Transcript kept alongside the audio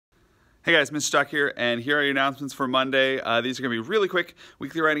Hey guys, Mr. Stock here, and here are your announcements for Monday. These are going to be really quick.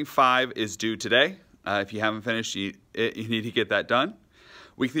 Weekly Writing 5 is due today. If you haven't finished, you need to get that done.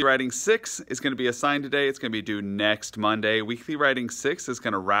 Weekly Writing 6 is going to be assigned today. It's going to be due next Monday. Weekly Writing 6 is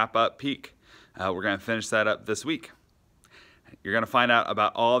going to wrap up Peak. We're going to finish that up this week. You're going to find out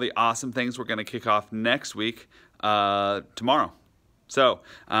about all the awesome things we're going to kick off next week tomorrow. So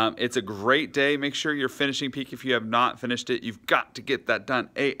it's a great day. Make sure you're finishing Peak. If you have not finished it, you've got to get that done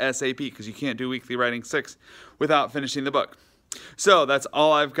ASAP because you can't do Weekly Writing 6 without finishing the book. So that's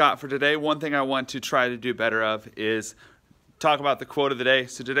all I've got for today. One thing I want to try to do better of is talk about the quote of the day.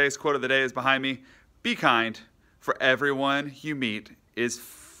 So today's quote of the day is behind me. Be kind, for everyone you meet is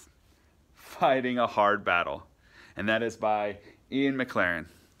fighting a hard battle. And that is by Ian McLaren.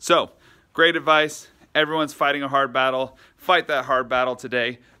 So great advice. Everyone's fighting a hard battle. Fight that hard battle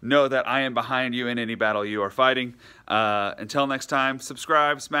today. Know that I am behind you in any battle you are fighting. Until next time,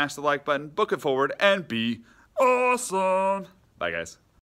 subscribe, smash the like button, book it forward, and be awesome. Bye, guys.